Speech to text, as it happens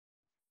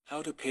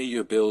How to pay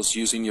your bills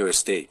using your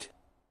estate.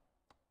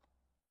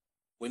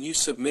 When you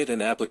submit an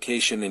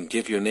application and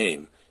give your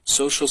name,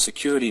 Social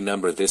Security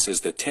number, this is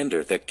the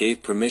tender that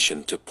gave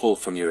permission to pull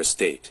from your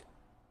estate.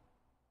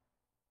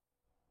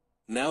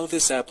 Now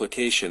this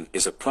application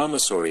is a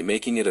promissory,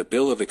 making it a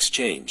bill of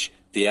exchange.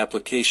 The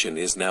application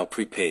is now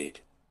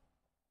prepaid.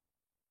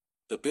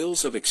 The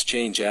Bills of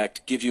Exchange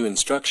Act give you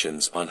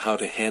instructions on how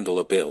to handle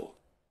a bill.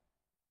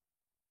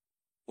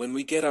 When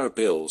we get our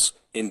bills,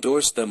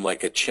 endorse them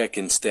like a check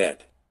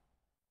instead.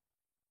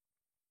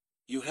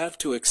 You have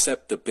to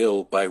accept the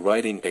bill by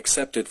writing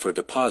 "accepted for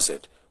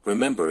deposit."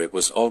 Remember, it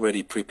was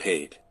already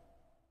prepaid.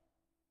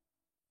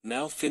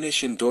 Now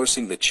finish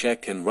endorsing the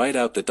check and write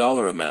out the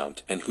dollar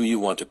amount and who you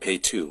want to pay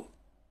to.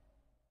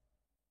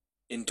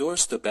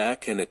 Endorse the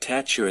back and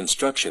attach your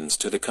instructions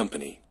to the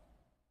company.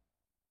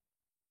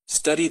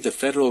 Study the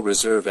Federal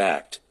Reserve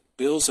Act,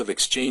 Bills of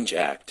Exchange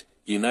Act,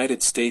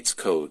 United States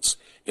Codes,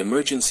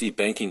 Emergency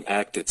Banking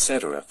Act,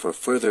 etc. for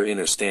further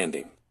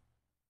understanding.